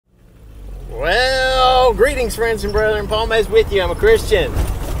Greetings, friends and brethren. Paul May's with you. I'm a Christian.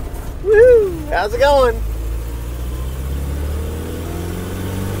 Woohoo! How's it going?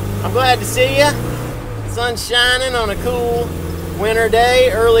 I'm glad to see you. Sun's shining on a cool winter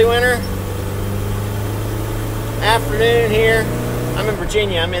day, early winter afternoon here. I'm in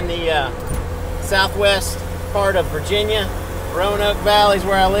Virginia. I'm in the southwest part of Virginia. Roanoke Valley's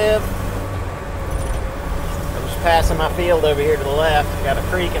where I live. I'm just passing my field over here to the left. Got a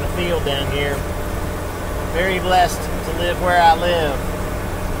creek and a field down here. Very blessed to live where I live.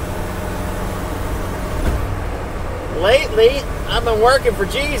 Lately, I've been working for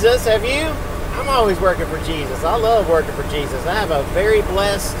Jesus. Have you? I'm always working for Jesus. I love working for Jesus. I have a very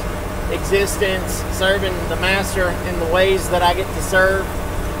blessed existence serving the Master in the ways that I get to serve.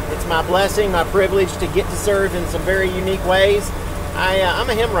 It's my blessing, my privilege to get to serve in some very unique ways. I'm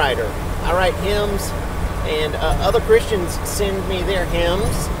a hymn writer. I write hymns, and other Christians send me their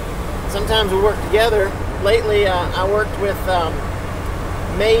hymns. Sometimes we work together. Lately, I worked with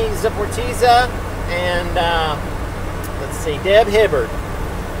May Zaportiza and Deb Hibbard.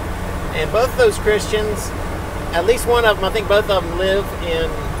 And both those Christians, at least one of them, I think both of them live in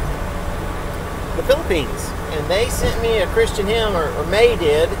the Philippines. And they sent me a Christian hymn, or May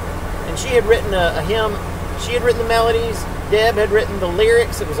did, and she had written a hymn. She had written the melodies, Deb had written the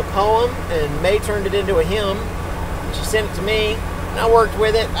lyrics. It was a poem, and May turned it into a hymn. And she sent it to me, and I worked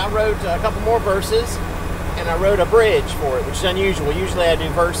with it. I wrote a couple more verses, and I wrote a bridge for it, which is unusual. Usually I do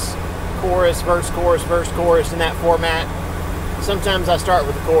verse, chorus, verse, chorus, verse, chorus in that format. Sometimes I start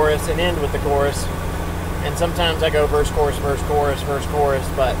with the chorus and end with the chorus, and sometimes I go verse, chorus, verse, chorus, verse, chorus.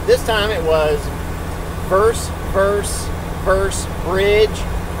 But this time it was verse, verse, verse, bridge,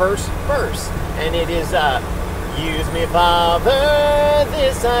 verse, verse. And it is, use me, Father,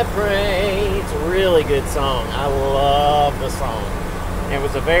 this I pray. It's a really good song. I love the song. And it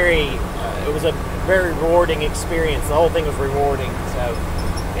was a very rewarding experience. The whole thing was rewarding. So,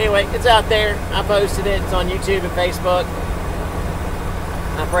 anyway, it's out there. I posted it. It's on YouTube and Facebook.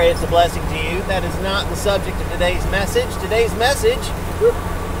 I pray it's a blessing to you. That is not the subject of today's message. Today's message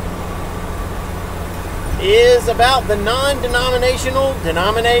is about the non-denominational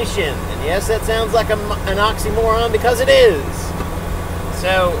denomination. And yes, that sounds like an oxymoron, because it is.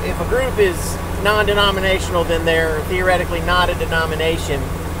 So if a group is non-denominational, then they're theoretically not a denomination.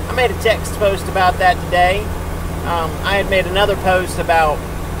 I made a text post about that today. I had made another post about,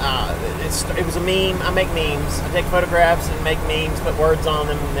 it was a meme. I make memes. I take photographs and make memes, put words on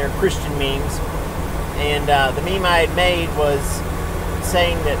them, and they're Christian memes. And the meme I had made was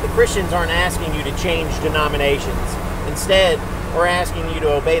saying that the Christians aren't asking you to change denominations. Instead, we're asking you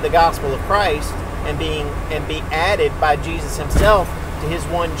to obey the gospel of Christ and be added by Jesus himself to his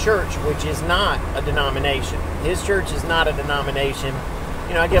one church, which is not a denomination. His church is not a denomination.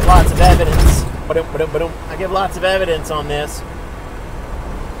 You know, I give lots of evidence. I give lots of evidence on this.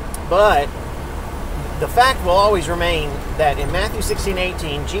 But the fact will always remain that in Matthew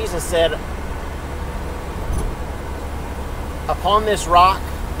 16:18, Jesus said, "Upon this rock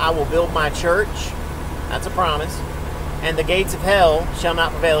I will build my church." That's a promise. "And the gates of hell shall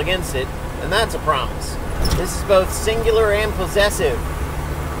not prevail against it." And that's a promise. This is both singular and possessive.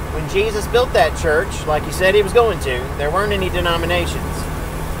 When Jesus built that church, like he said he was going to, there weren't any denominations.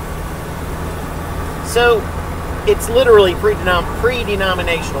 So it's literally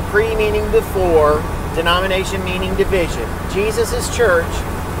pre-denominational. Pre meaning before, denomination meaning division. Jesus' church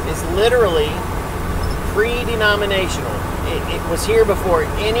is literally pre-denominational. It was here before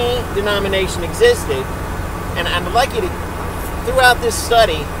any denomination existed. And I'd like you to, throughout this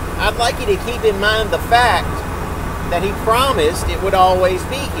study, I'd like you to keep in mind the fact that he promised it would always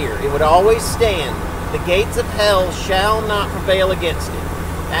be here. It would always stand. The gates of hell shall not prevail against it.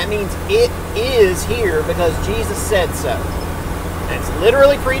 That means it is here because Jesus said so. And it's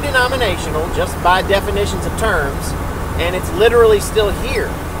literally pre-denominational, just by definitions of terms, and it's literally still here.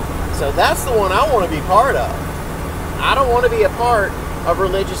 So that's the one I want to be part of. I don't want to be a part of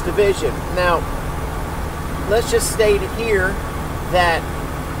religious division. Now, let's just state it here that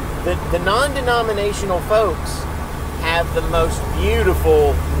the non-denominational folks have the most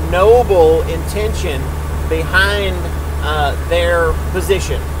beautiful, noble intention behind their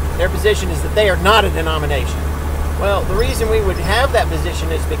position. Their position is that they are not a denomination. Well, the reason we would have that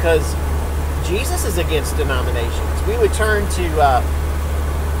position is because Jesus is against denominations. We would turn to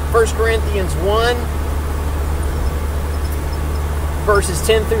 1 Corinthians 1, verses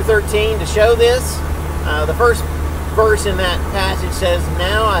 10 through 13 to show this. The first verse in that passage says,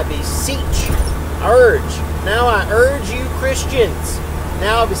 "Now I beseech, urge. Now I urge you Christians,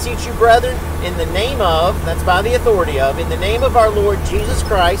 Now I beseech you, brethren, in the name of, that's by the authority of, in the name of our Lord Jesus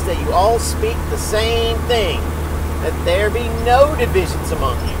Christ, that you all speak the same thing, that there be no divisions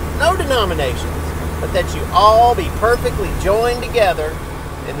among you, no denominations, but that you all be perfectly joined together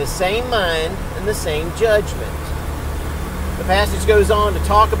in the same mind and the same judgment. The passage goes on to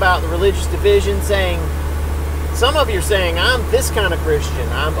talk about the religious division, saying, some of you are saying, I'm this kind of Christian.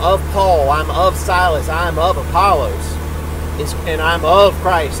 I'm of Paul. I'm of Silas. I'm of Apollos. And I'm of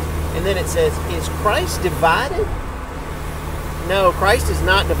Christ. And then it says, is Christ divided? No, Christ is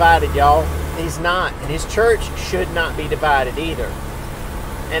not divided, y'all. He's not. And his church should not be divided either.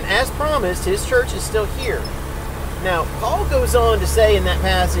 And as promised, his church is still here. Now, Paul goes on to say in that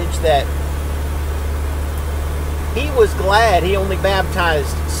passage that he was glad he only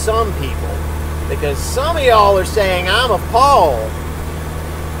baptized some people. Because some of y'all are saying, I'm of Paul.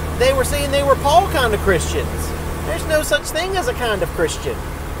 They were saying they were Paul kind of Christians. There's no such thing as a kind of Christian.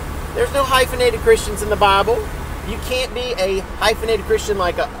 There's no hyphenated Christians in the Bible. You can't be a hyphenated Christian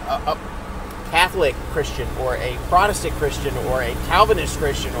like a Catholic Christian or a Protestant Christian or a Calvinist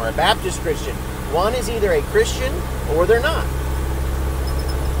Christian or a Baptist Christian. One is either a Christian or they're not.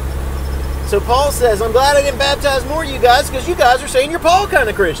 So Paul says, I'm glad I didn't baptize more of you guys because you guys are saying you're Paul kind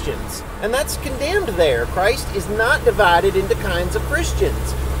of Christians. And that's condemned there. Christ is not divided into kinds of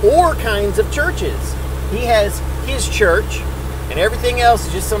Christians or kinds of churches. He has his church, and everything else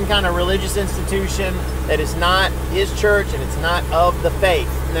is just some kind of religious institution that is not his church and it's not of the faith.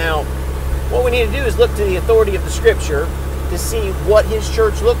 Now, what we need to do is look to the authority of the Scripture to see what his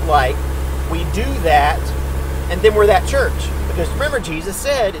church looked like. We do that, and then we're that church. Because remember, Jesus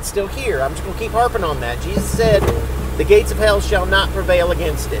said, it's still here. I'm just going to keep harping on that. Jesus said, the gates of hell shall not prevail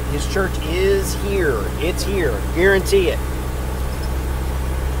against it. His church is here. It's here. Guarantee it.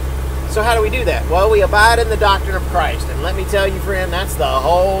 So how do we do that? Well, we abide in the doctrine of Christ. And let me tell you, friend, that's the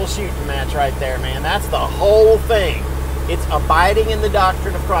whole shooting match right there, man. That's the whole thing. It's abiding in the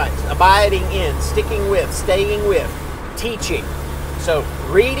doctrine of Christ. Abiding in, sticking with, staying with, teaching. So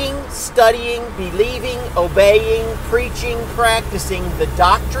reading, studying, believing, obeying, preaching, practicing the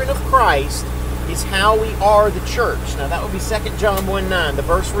doctrine of Christ is how we are the church. Now that would be 2 John 1:9. The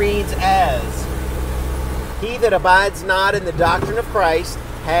verse reads as, he that abides not in the doctrine of Christ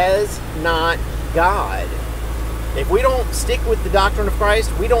has not God. If we don't stick with the doctrine of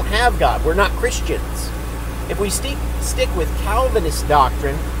Christ, we don't have God. We're not Christians. If we stick with Calvinist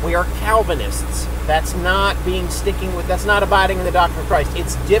doctrine, we are Calvinists. That's not that's not abiding in the doctrine of Christ.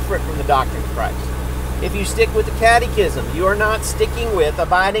 It's different from the doctrine of Christ. If you stick with the catechism, you are not sticking with,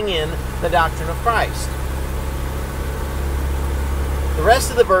 abiding in the doctrine of Christ. The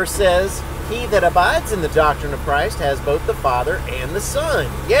rest of the verse says, he that abides in the doctrine of Christ has both the Father and the Son.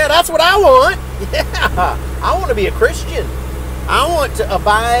 Yeah, that's what I want. Yeah, I want to be a Christian. I want to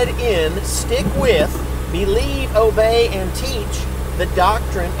abide in, stick with, believe, obey, and teach the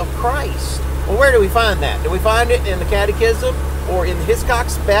doctrine of Christ. Well, where do we find that? Do we find it in the Catechism or in the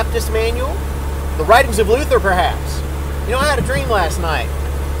Hiscox Baptist Manual? The writings of Luther, perhaps? You know, I had a dream last night.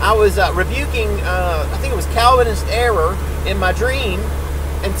 I was rebuking, I think it was Calvinist error in my dream,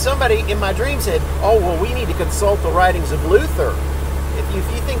 and somebody in my dream said, oh, well, we need to consult the writings of Luther. If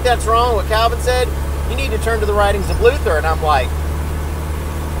you think that's wrong, what Calvin said, you need to turn to the writings of Luther. And I'm like,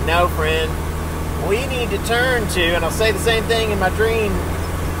 no, friend. We need to turn to, and I'll say the same thing in my dream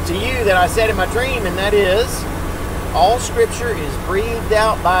to you that I said in my dream, and that is, all Scripture is breathed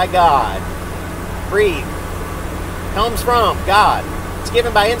out by God. Breathed. Comes from God. It's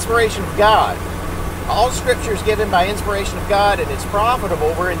given by inspiration of God. All Scripture is given by inspiration of God, and it's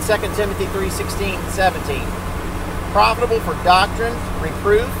profitable. We're in 2 Timothy 3:16-17. Profitable for doctrine,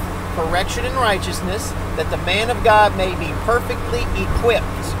 reproof, correction, and righteousness, that the man of God may be perfectly equipped,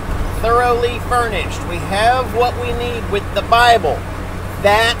 thoroughly furnished. We have what we need with the Bible.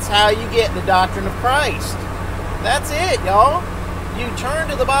 That's how you get the doctrine of Christ. That's it, y'all. You turn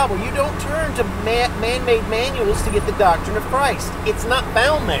to the Bible. You don't turn to man-made manuals to get the doctrine of Christ. It's not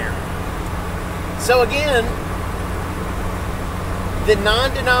found there. So again, the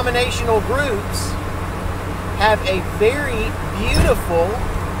non-denominational groups have a very beautiful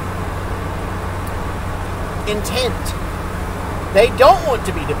intent. They don't want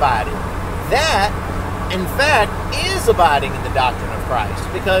to be divided. That, in fact, is abiding in the doctrine of Christ,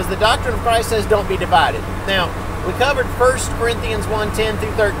 because the doctrine of Christ says don't be divided. Now, we covered 1 Corinthians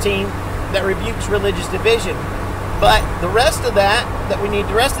 1:10-13 that rebukes religious division, but the rest of that we need,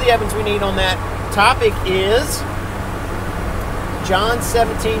 the rest of the evidence we need on that topic is John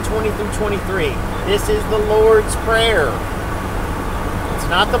 17:20-23. This is the Lord's Prayer. It's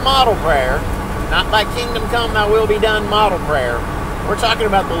not the model prayer. Not thy kingdom come, thy will be done model prayer. We're talking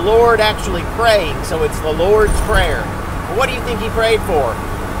about the Lord actually praying, so it's the Lord's Prayer. Well, what do you think he prayed for?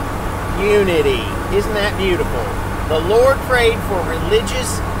 Unity. Isn't that beautiful? The Lord prayed for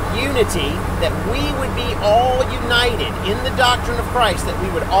religious unity, that we would be all united in the doctrine of Christ, that we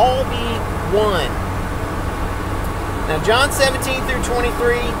would all be one. Now, John 17 through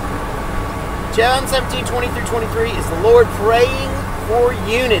 23 is the Lord praying for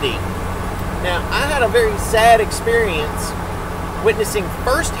unity. Now, I had a very sad experience witnessing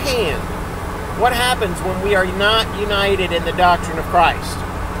firsthand what happens when we are not united in the doctrine of Christ.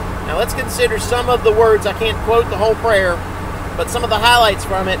 Now, let's consider some of the words. I can't quote the whole prayer, but some of the highlights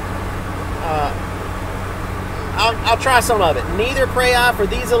from it. I'll try some of it. Neither pray I for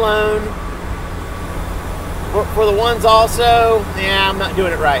these alone, for the ones also. Yeah, I'm not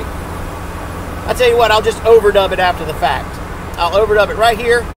doing it right. I'll tell you what, I'll just overdub it after the fact. I'll overdub it right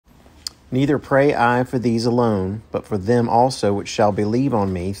here. Neither pray I for these alone, but for them also which shall believe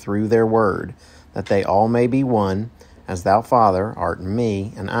on me through their word, that they all may be one, as thou, Father, art in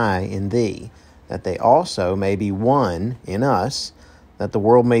me, and I in thee, that they also may be one in us, that the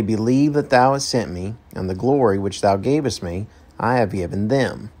world may believe that thou hast sent me, and the glory which thou gavest me I have given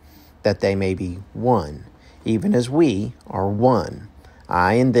them, that they may be one, even as we are one,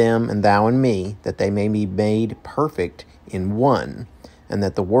 I in them, and thou in me, that they may be made perfect in one, and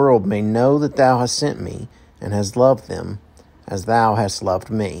that the world may know that thou hast sent me, and hast loved them, as thou hast loved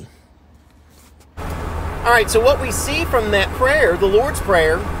me. All right, so what we see from that prayer, the Lord's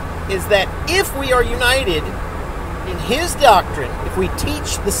Prayer, is that if we are united in His doctrine, if we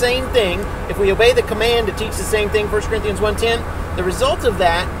teach the same thing, if we obey the command to teach the same thing, 1 Corinthians 1:10, the result of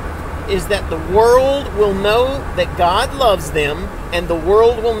that is that the world will know that God loves them, and the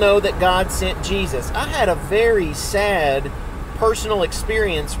world will know that God sent Jesus. I had a very sad personal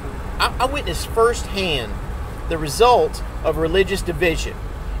experience. I witnessed firsthand the result of religious division.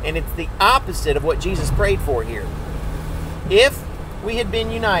 And it's the opposite of what Jesus prayed for here. If we had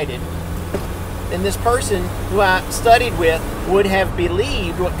been united, then this person who I studied with would have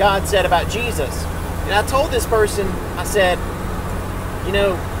believed what God said about Jesus. And I told this person, I said, you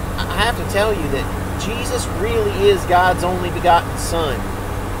know, I have to tell you that Jesus really is God's only begotten Son.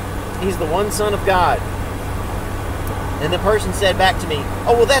 He's the one Son of God. And the person said back to me,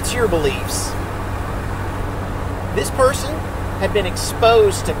 oh, well, that's your beliefs. This person had been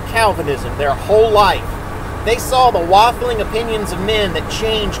exposed to Calvinism their whole life. They saw the waffling opinions of men that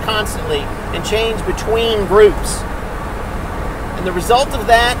change constantly and change between groups. And the result of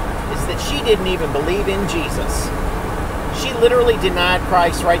that is that she didn't even believe in Jesus. She literally denied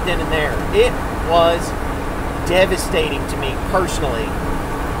Christ right then and there. It was devastating to me personally.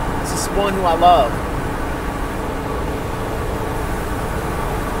 This is one who I love.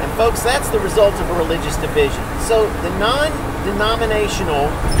 Folks, that's the result of a religious division. So the non-denominational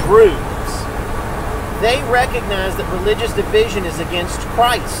groups, they recognize that religious division is against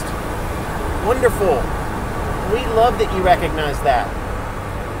Christ. Wonderful. We love that you recognize that.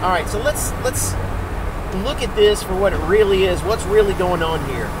 All right, so let's look at this for what it really is, what's really going on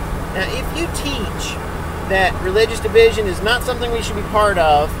here. Now, if you teach that religious division is not something we should be part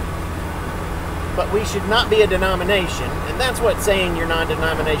of, but we should not be a denomination, and that's what saying you're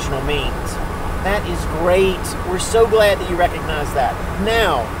non-denominational means. That is great. We're so glad that you recognize that.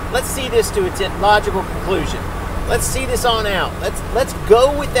 Now, let's see this to its logical conclusion. Let's see this on out. Let's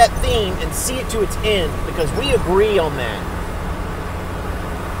go with that theme and see it to its end, because we agree on that.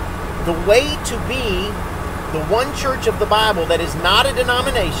 The way to be the one church of the Bible that is not a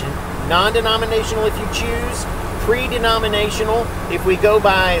denomination, non-denominational if you choose, pre-denominational if we go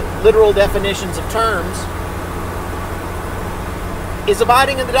by literal definitions of terms, is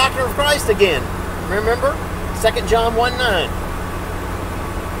abiding in the doctrine of Christ again. Remember? 2 John 1:9.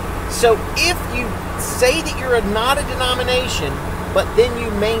 So if you say that you're not a denomination, but then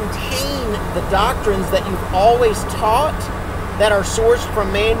you maintain the doctrines that you've always taught that are sourced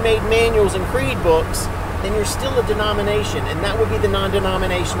from man-made manuals and creed books, then you're still a denomination, and that would be the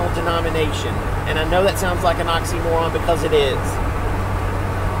non-denominational denomination. And I know that sounds like an oxymoron, because it is.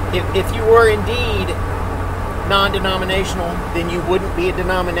 If you were indeed non-denominational, then you wouldn't be a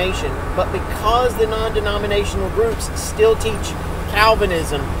denomination. But because the non-denominational groups still teach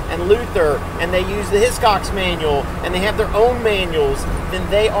Calvinism and Luther, and they use the Hiscox manual, and they have their own manuals, then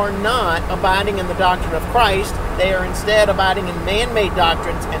they are not abiding in the doctrine of Christ. They are instead abiding in man-made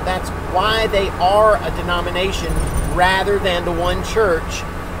doctrines, and that's why they are a denomination rather than the one church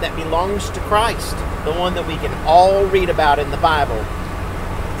that belongs to Christ, the one that we can all read about in the Bible.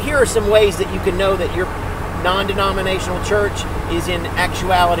 Here are some ways that you can know that your non-denominational church is in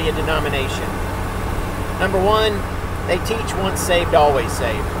actuality a denomination. Number one, they teach once saved, always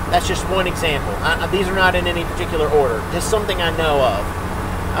saved. That's just one example. These are not in any particular order, just something I know of.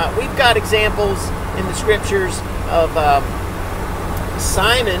 We've got examples in the scriptures of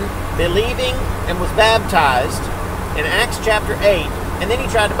Simon believing and was baptized in Acts chapter 8, and then he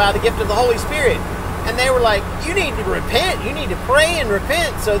tried to buy the gift of the Holy Spirit. And they were like, you need to repent, you need to pray and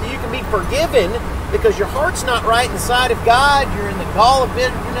repent so that you can be forgiven, because your heart's not right in the sight of God. You're in the gall of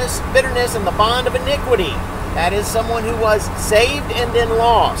bitterness and the bond of iniquity. That is someone who was saved and then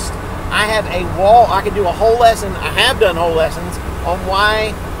lost. I have a wall, I could do a whole lesson, I have done whole lessons on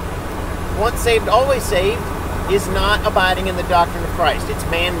why once saved, always saved is not abiding in the doctrine of Christ. It's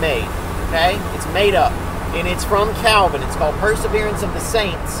man-made, okay? It's made up, and it's from Calvin. It's called Perseverance of the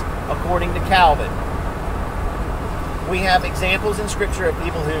Saints, according to Calvin. We have examples in Scripture of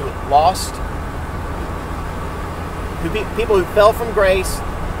people who lost, people who fell from grace,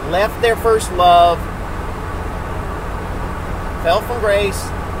 left their first love, fell from grace,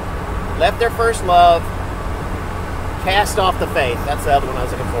 left their first love, cast off the faith. That's the other one I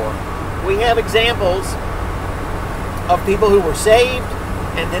was looking for. We have examples of people who were saved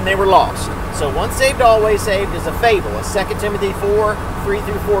and then they were lost. So once saved, always saved is a fable, a 2 Timothy 4,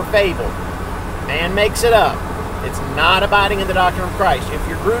 3-4 fable. Man makes it up. It's not abiding in the doctrine of Christ. If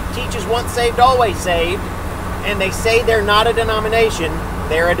your group teaches once saved, always saved, and they say they're not a denomination,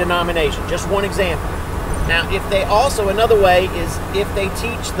 they're a denomination. Just one example. Now, if they also, another way is if they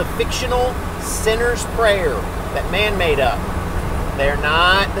teach the fictional sinner's prayer that man made up. They're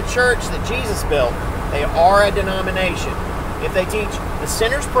not the church that Jesus built. They are a denomination. If they teach the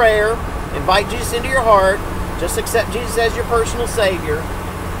sinner's prayer, invite Jesus into your heart, just accept Jesus as your personal Savior,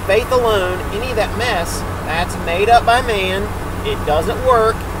 faith alone, any of that mess, that's made up by man. It doesn't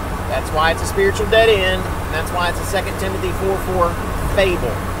work. That's why it's a spiritual dead end. And that's why it's a 2 Timothy 4:4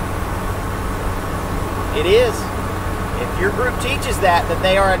 fable. It is. If your group teaches that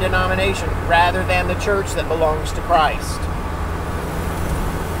they are a denomination rather than the church that belongs to Christ.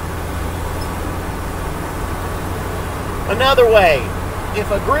 Another way, if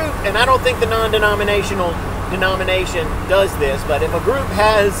a group, and I don't think the non-denominational denomination does this, but if a group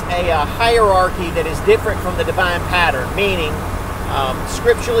has a hierarchy that is different from the divine pattern, meaning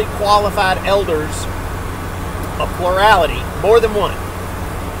scripturally qualified elders, a plurality, more than one,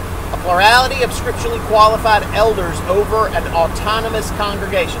 a plurality of scripturally qualified elders over an autonomous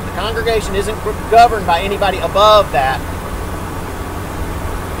congregation. The congregation isn't governed by anybody above that,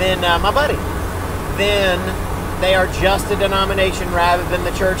 then my buddy, then they are just a denomination rather than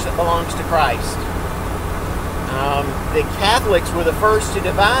the church that belongs to Christ. The Catholics were the first to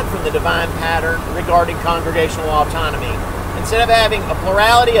divide from the divine pattern regarding congregational autonomy. Instead of having a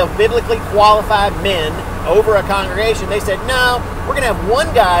plurality of biblically qualified men over a congregation, they said, no, we're going to have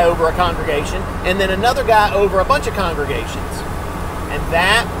one guy over a congregation and then another guy over a bunch of congregations. And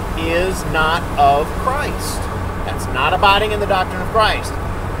that is not of Christ. That's not abiding in the doctrine of Christ.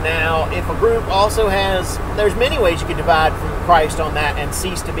 Now, if a group also has, there's many ways you could divide from Christ on that and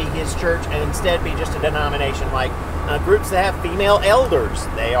cease to be his church and instead be just a denomination, like groups that have female elders.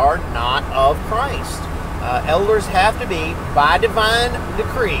 They are not of Christ. Elders have to be, by divine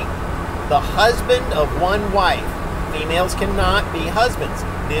decree, the husband of one wife. Females cannot be husbands.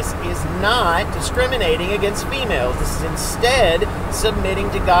 This is not discriminating against females. This is instead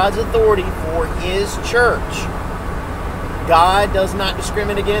submitting to God's authority for his church. God does not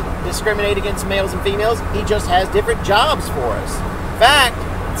discriminate against males and females. He just has different jobs for us. In fact,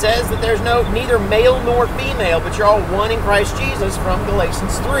 it says that there's neither male nor female, but you're all one in Christ Jesus from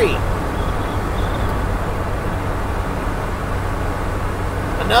Galatians 3.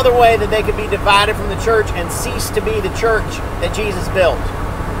 Another way that they could be divided from the church and cease to be the church that Jesus built,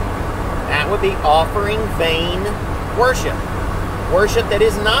 that would be offering vain worship. Worship that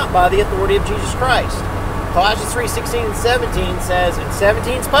is not by the authority of Jesus Christ. Colossians 3:16 and 17 says, and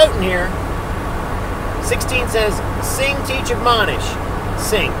 17's potent here, 16 says, sing, teach, admonish.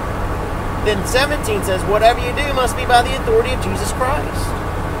 Sing. Then 17 says, whatever you do must be by the authority of Jesus Christ.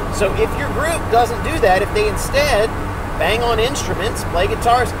 So if your group doesn't do that, if they instead bang on instruments, play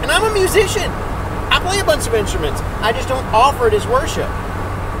guitars, and I'm a musician, I play a bunch of instruments, I just don't offer it as worship.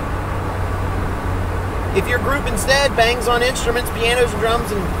 If your group instead bangs on instruments, pianos and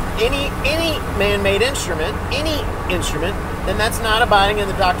drums, and any man-made instrument, then that's not abiding in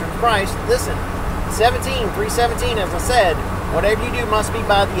the doctrine of Christ. Listen, 3:17, as I said, whatever you do must be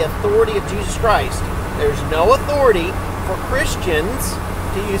by the authority of Jesus Christ. There's no authority for Christians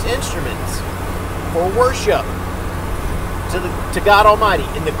to use instruments for worship to God Almighty.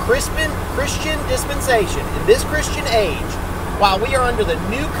 In the Christian dispensation, in this Christian age, while we are under the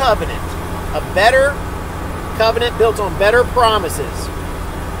new covenant, a better covenant built on better promises.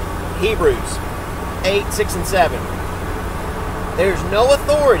 Hebrews 8, 6, and 7. There's no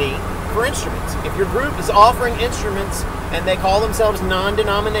authority for instruments. If your group is offering instruments and they call themselves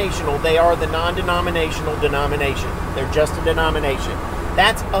non-denominational, they are the non-denominational denomination. They're just a denomination.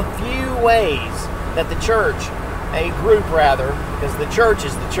 That's a few ways that the church, a group rather, because the church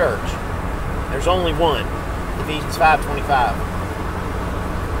is the church. There's only one. Ephesians 5:25.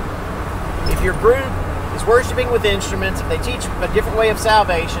 If your group is worshiping with instruments, if they teach a different way of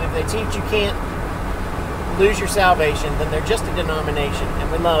salvation, if they teach you can't lose your salvation, then they're just a denomination, and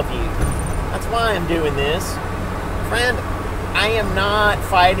we love you. That's why I'm doing this. Friend, I am not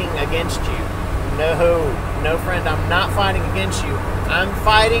fighting against you. No, friend, I'm not fighting against you. I'm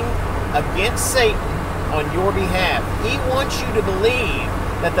fighting against Satan on your behalf. He wants you to believe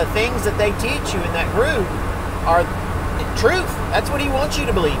that the things that they teach you in that group are truth. That's what he wants you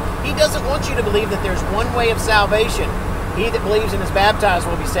to believe. He doesn't want you to believe that there's one way of salvation. He that believes and is baptized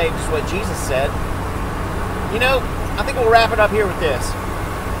will be saved, is what Jesus said. You know, I think we'll wrap it up here with this.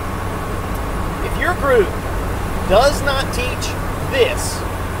 If your group does not teach this,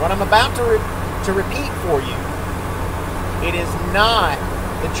 what I'm about to repeat for you, it is not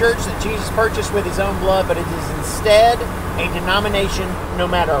the church that Jesus purchased with his own blood, but it is instead a denomination no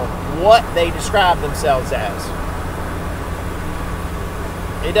matter what they describe themselves as.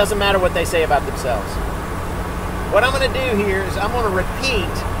 It doesn't matter what they say about themselves. What I'm going to do here is I'm going to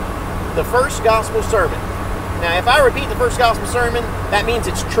repeat the first gospel sermon. Now, if I repeat the first gospel sermon, that means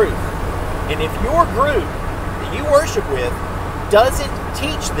it's truth. And if your group that you worship with doesn't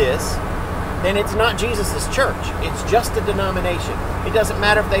teach this, then it's not Jesus' church. It's just a denomination. It doesn't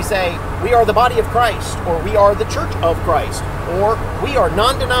matter if they say, we are the body of Christ, or we are the church of Christ, or we are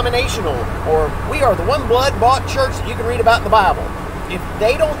non-denominational, or we are the one blood-bought church that you can read about in the Bible. If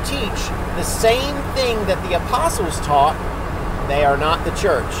they don't teach the same thing that the apostles taught, they are not the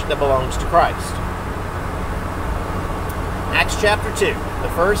church that belongs to Christ. Acts chapter 2, the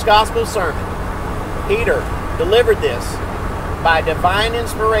first gospel sermon. Peter delivered this by divine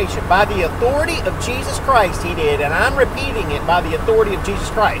inspiration, by the authority of Jesus Christ he did, and I'm repeating it by the authority of Jesus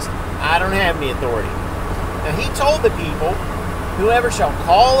Christ. I don't have any authority. Now he told the people, whoever shall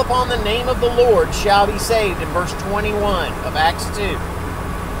call upon the name of the Lord shall be saved, in verse 21 of Acts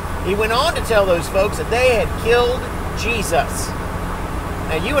 2. He went on to tell those folks that they had killed Jesus.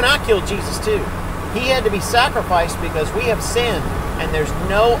 Now you and I killed Jesus too. He had to be sacrificed because we have sinned, and there's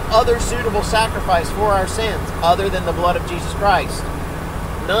no other suitable sacrifice for our sins other than the blood of Jesus Christ.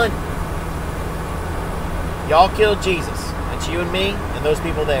 None. Y'all killed Jesus. That's you and me and those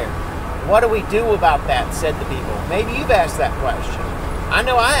people there. What do we do about that, said the people. Maybe you've asked that question. I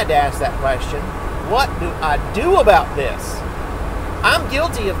know I had to ask that question. What do I do about this? I'm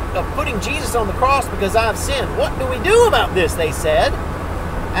guilty of putting Jesus on the cross because I've sinned. What do we do about this, they said.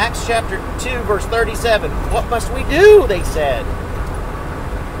 Acts chapter 2, verse 37. What must we do, they said.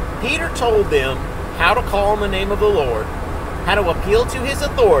 Peter told them how to call on the name of the Lord, how to appeal to his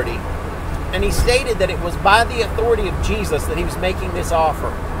authority, and he stated that it was by the authority of Jesus that he was making this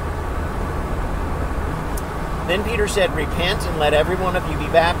offer. Then Peter said, repent and let every one of you be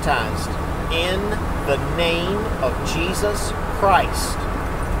baptized in the name of Jesus Christ.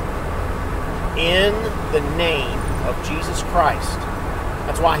 In the name of Jesus Christ.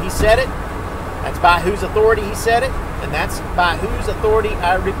 That's why he said it. That's by whose authority he said it. And that's by whose authority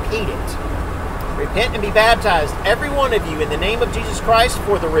I repeat it. Repent and be baptized, every one of you, in the name of Jesus Christ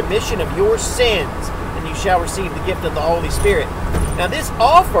for the remission of your sins, and you shall receive the gift of the Holy Spirit. Now this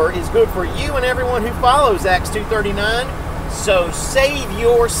offer is good for you and everyone who follows Acts 2:39. So save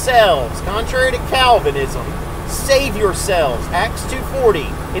yourselves. Contrary to Calvinism, save yourselves. Acts 2:40.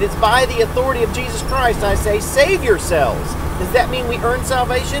 It is by the authority of Jesus Christ, I say, save yourselves. Does that mean we earn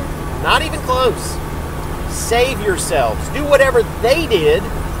salvation? Not even close. Save yourselves. Do whatever they did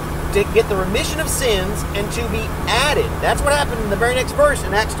to get the remission of sins and to be added. That's what happened in the very next verse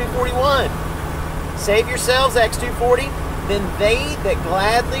in Acts 2:41. Save yourselves, Acts 2:40. Then they that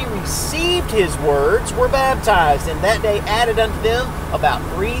gladly received his words were baptized, and that day added unto them about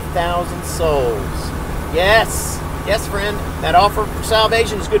 3,000 souls. Yes, yes, friend, that offer for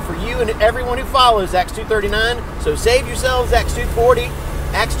salvation is good for you and everyone who follows Acts 2:39. So save yourselves, Acts 2:40.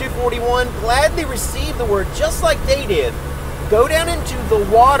 Acts 2:41, gladly receive the word just like they did. Go down into the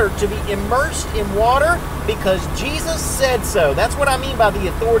water to be immersed in water because Jesus said so. That's what I mean by the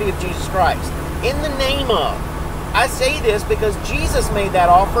authority of Jesus Christ. In the name of. I say this because Jesus made that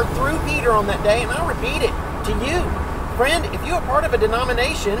offer through Peter on that day, and I repeat it to you. Friend, if you are part of a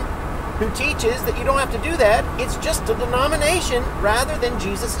denomination, who teaches that you don't have to do that. It's just a denomination rather than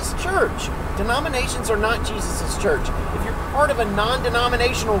Jesus' church. Denominations are not Jesus' church. If you're part of a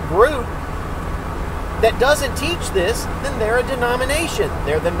non-denominational group that doesn't teach this, then they're a denomination.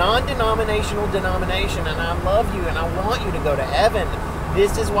 They're the non-denominational denomination, and I love you and I want you to go to heaven.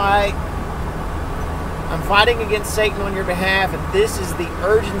 This is why I'm fighting against Satan on your behalf, and this is the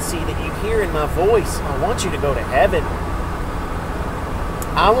urgency that you hear in my voice. I want you to go to heaven.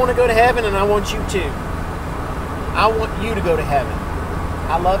 I want to go to heaven, and I want you to. I want you to go to heaven.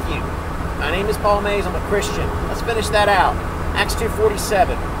 I love you. My name is Paul Mays. I'm a Christian. Let's finish that out. Acts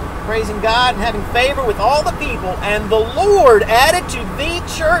 2:47. Praising God and having favor with all the people, and the Lord added to the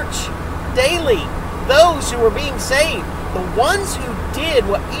church daily those who were being saved. The ones who did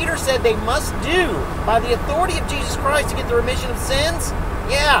what Peter said they must do by the authority of Jesus Christ to get the remission of sins,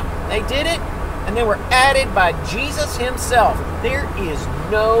 yeah, they did it, and they were added by Jesus himself. There is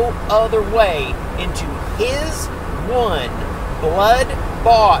no other way into his one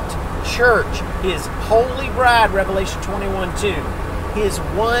blood-bought church, his holy bride, Revelation 21:2, his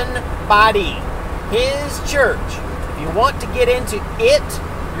one body, his church. If you want to get into it,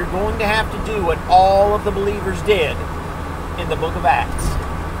 you're going to have to do what all of the believers did in the book of Acts.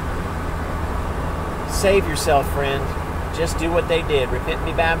 Save yourself, friend. Just do what they did. Repent and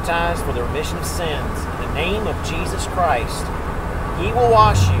be baptized for the remission of sins in the name of Jesus Christ. He will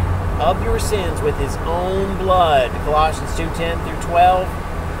wash you of your sins with his own blood. Colossians 2:10 through 12.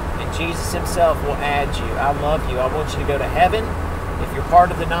 And Jesus himself will add you. I love you. I want you to go to heaven. If you're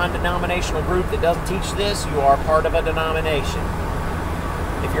part of the non-denominational group that doesn't teach this, you are part of a denomination.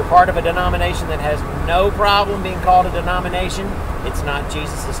 If you're part of a denomination that has no problem being called a denomination, it's not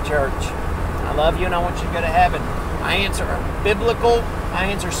Jesus' church. I love you and I want you to go to heaven. I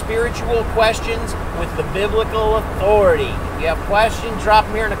answer spiritual questions with the biblical authority. If you have questions, drop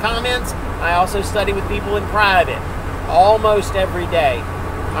them here in the comments. I also study with people in private almost every day.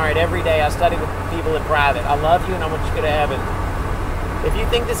 All right, every day I study with people in private. I love you and I want you to go to heaven. If you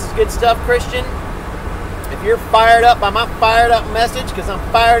think this is good stuff, Christian, if you're fired up by my fired up message because I'm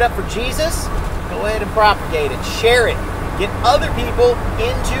fired up for Jesus, go ahead and propagate it. Share it. Get other people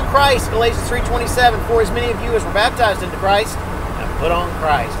into Christ. Galatians 3:27, for as many of you as were baptized into Christ have put on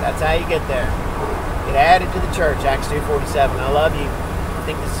Christ. That's how you get there. Get added to the church, Acts 2:47. I love you. If you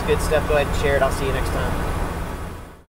think this is good stuff, go ahead and share it. I'll see you next time.